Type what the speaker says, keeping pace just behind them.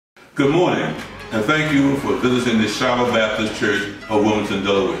Good morning, and thank you for visiting the Shiloh Baptist Church of Wilmington,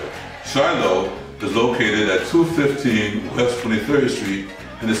 Delaware. Shiloh is located at 215 West 23rd Street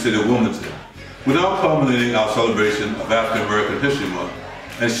in the city of Wilmington. We're now culminating our celebration of African American History Month,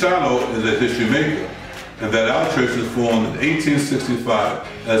 and Shiloh is a history maker, and that our church was formed in 1865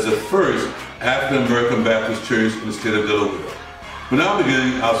 as the first African American Baptist church in the state of Delaware. We're now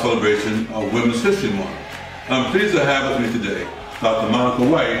beginning our celebration of Women's History Month, and I'm pleased to have with me today Dr. Monica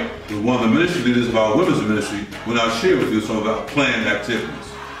White, who is one of the ministry leaders of our women's ministry, who will now share with you some of our planned activities.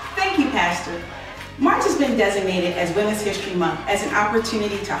 Thank you, Pastor. March has been designated as Women's History Month as an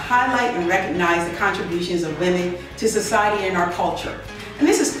opportunity to highlight and recognize the contributions of women to society and our culture. And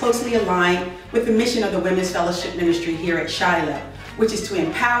this is closely aligned with the mission of the Women's Fellowship Ministry here at Shiloh, which is to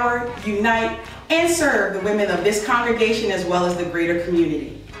empower, unite, and serve the women of this congregation as well as the greater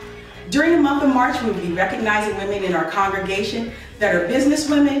community. During the month of March, we will be recognizing women in our congregation that are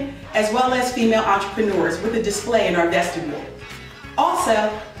businesswomen as well as female entrepreneurs with a display in our vestibule.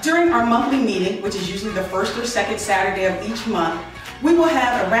 Also, during our monthly meeting, which is usually the first or second Saturday of each month, we will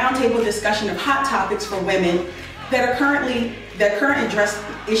have a roundtable discussion of hot topics for women that currently address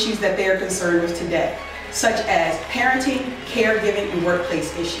issues that they are concerned with today, such as parenting, caregiving, and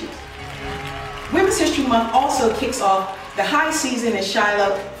workplace issues. Women's History Month also kicks off the high season in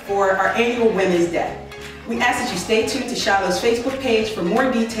Shiloh for our annual Women's Day. We ask that you stay tuned to Shiloh's Facebook page for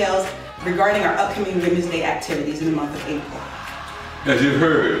more details regarding our upcoming Women's Day activities in the month of April. As you've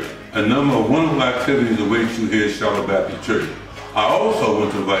heard, a number of wonderful activities await you here at Shiloh Baptist Church. I also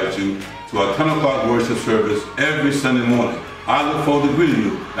want to invite you to our 10 o'clock worship service every Sunday morning. I look forward to greeting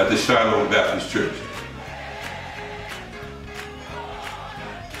you at the Shiloh Baptist Church.